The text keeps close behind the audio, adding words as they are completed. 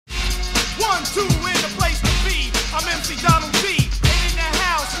2 in the place to be. I'm MC Donald D. And in the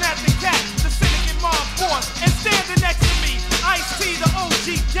house, Nat the Cat, the Cynic and Mob Boss. And standing next to me, Ice-T, the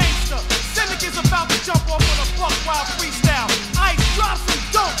OG gangster. Cynic is about to jump off on a buck wild freestyle. Ice, drop some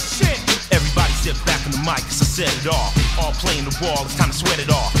dope shit. Everybody sit back on the mic, cause I set it off. All playing the ball, it's time to sweat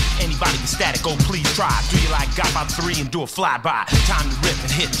it off. Anybody be static, oh please try. Do you like Got About 3 and do a flyby? Time to rip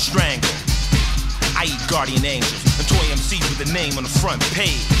and hit and strangle. I eat guardian angels and toy MCs with the name on the front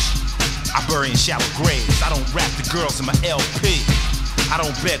page. I bury in shallow graves. I don't rap the girls in my LP. I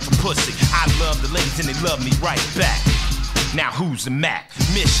don't beg for pussy. I love the ladies and they love me right back. Now who's the Mac?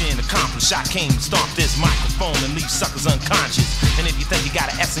 Mission accomplished. I came to stomp this microphone and leave suckers unconscious. And if you think you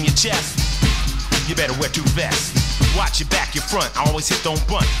got an S in your chest, you better wear 2 vests. Watch your back, your front. I always hit, don't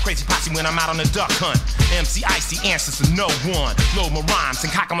bunt. Crazy posse when I'm out on a duck hunt. MC Icy answers to no one. Load my rhymes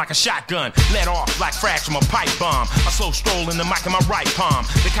and cock them like a shotgun. Let off like frags from a pipe bomb. A slow stroll in the mic in my right palm.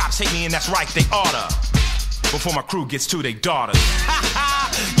 The cops hate me and that's right, they oughta. Before my crew gets to their daughters.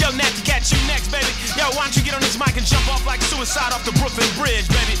 Yo, Natty Cat, you next, baby. Yo, why don't you get on this mic and jump off like suicide off the Brooklyn Bridge,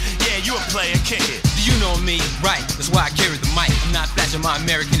 baby? Yeah, you a player, kick it. Do you know me? Right, that's why I carry the mic. I'm not flashing my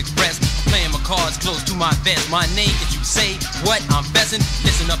American Express. I'm playing my cards close to my vest. My name, if you say what I'm fessing,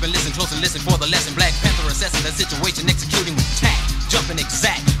 listen up and listen close and listen for the lesson. Black Panther assessing the situation, executing with tact. Jumping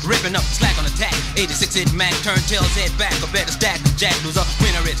exact, ripping up slack on attack. 86 hit Mac, turn tails, head back, a better stack. Jack loser,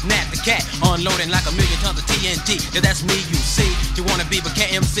 winner it's Nat the Cat. Unloading like 1,000,000 tons of TNT. Yeah, that's me, you see. You wanna be but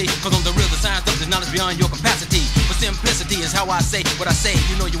can't MC, cause I'm the real, the science of the knowledge beyond your capacity. But simplicity is how I say what I say.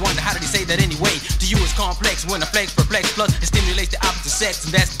 You know you wonder how did he say that anyway. To you it's complex, when a flex perplex, plus it stimulates the opposite sex,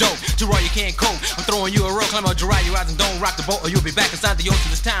 and that's dope. To raw you can't cope. I'm throwing you a rope, climb out your ride, you rise and don't rock the boat, or you'll be back inside the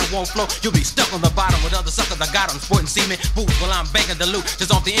ocean. This time won't flow. You'll be stuck on the bottom with other suckers. I got them sporting semen boots while I'm banking the loot.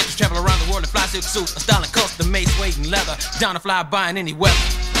 Just off the interest, travel around the world in fly silk suits, a style and custom made suede and leather, down to fly by in any weather.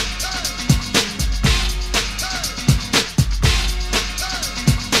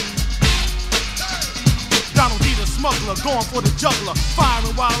 Donald D the smuggler, going for the juggler,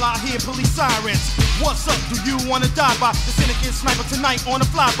 firing while I hear police sirens. What's up, do you wanna die by? The Cynic is sniper tonight on a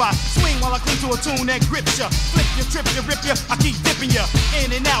flyby. Swing while I cling to a tune that grips ya. Flip ya, trip ya, rip ya, I keep dipping ya.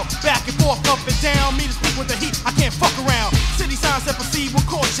 In and out, back and forth, up and down. Me to speak with the heat, I can't fuck around. City signs that proceed with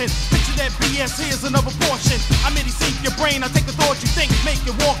caution. Picture that BS, here's another portion. I made it sink your brain, I take the thought you think. Make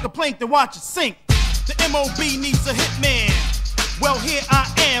you walk the plank, then watch it sink. The MOB needs a hitman. Well, here I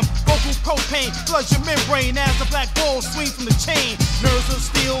am, vocal propane, floods your membrane as the black ball swings from the chain. Nerves of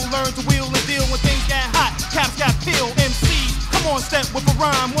steel, learn to wheel and deal when things get hot. Caps got pill, MCs, come on, step with a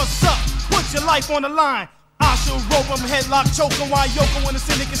rhyme. What's up? Put your life on the line. I should rope him, headlock, choke him, while yoke when the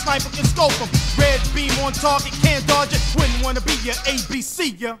Cynic and sniper can scope him. Red beam on target, can't dodge it, wouldn't wanna be your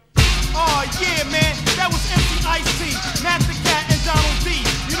ABC, yeah. Oh yeah, man, that was MC Ice-T, Nat the Cat, and Donald D.